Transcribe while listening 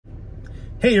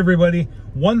Hey everybody,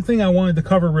 one thing I wanted to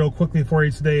cover real quickly for you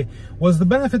today was the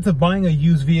benefits of buying a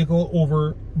used vehicle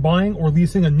over buying or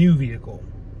leasing a new vehicle.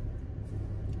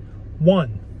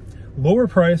 1. Lower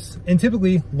price and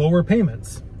typically lower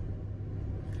payments.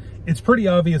 It's pretty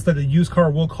obvious that a used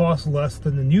car will cost less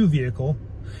than a new vehicle,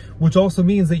 which also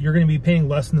means that you're going to be paying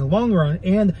less in the long run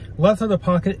and less out of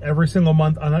pocket every single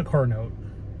month on that car note.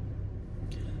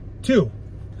 2.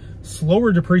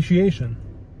 Slower depreciation.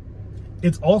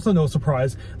 It's also no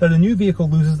surprise that a new vehicle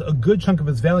loses a good chunk of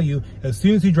its value as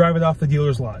soon as you drive it off the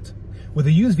dealer's lot. With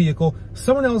a used vehicle,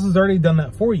 someone else has already done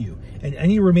that for you, and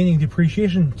any remaining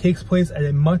depreciation takes place at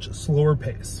a much slower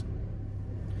pace.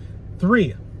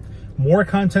 3. More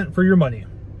content for your money.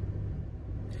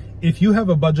 If you have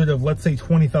a budget of, let's say,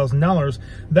 $20,000,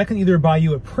 that can either buy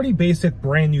you a pretty basic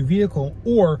brand new vehicle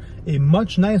or a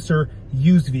much nicer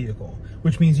used vehicle,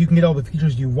 which means you can get all the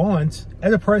features you want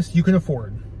at a price you can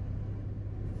afford.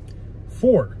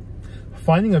 4.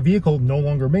 Finding a vehicle no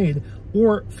longer made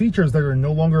or features that are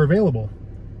no longer available.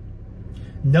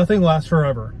 Nothing lasts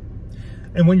forever.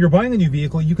 And when you're buying a new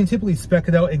vehicle, you can typically spec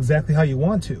it out exactly how you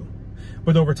want to.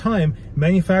 But over time,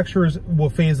 manufacturers will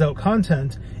phase out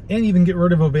content and even get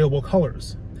rid of available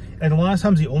colors. And a lot of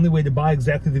times the only way to buy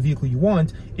exactly the vehicle you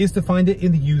want is to find it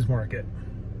in the used market.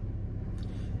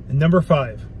 And number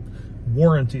 5,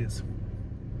 warranties.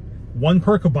 One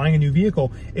perk of buying a new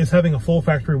vehicle is having a full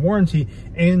factory warranty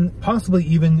and possibly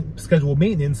even scheduled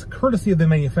maintenance courtesy of the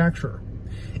manufacturer.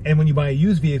 And when you buy a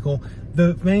used vehicle,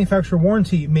 the manufacturer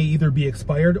warranty may either be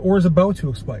expired or is about to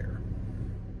expire.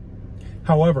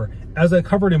 However, as I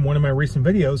covered in one of my recent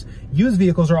videos, used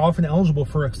vehicles are often eligible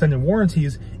for extended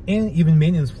warranties and even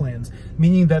maintenance plans,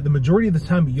 meaning that the majority of the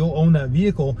time you'll own that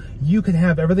vehicle, you can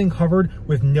have everything covered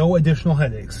with no additional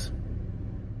headaches.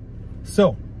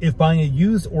 So, if buying a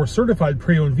used or certified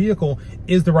pre-owned vehicle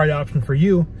is the right option for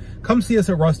you, come see us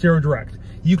at Russ Darrow Direct.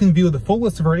 You can view the full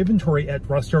list of our inventory at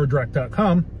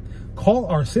russdarrowdirect.com, call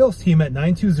our sales team at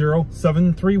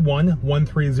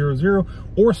 920-731-1300,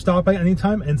 or stop by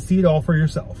anytime and see it all for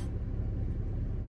yourself.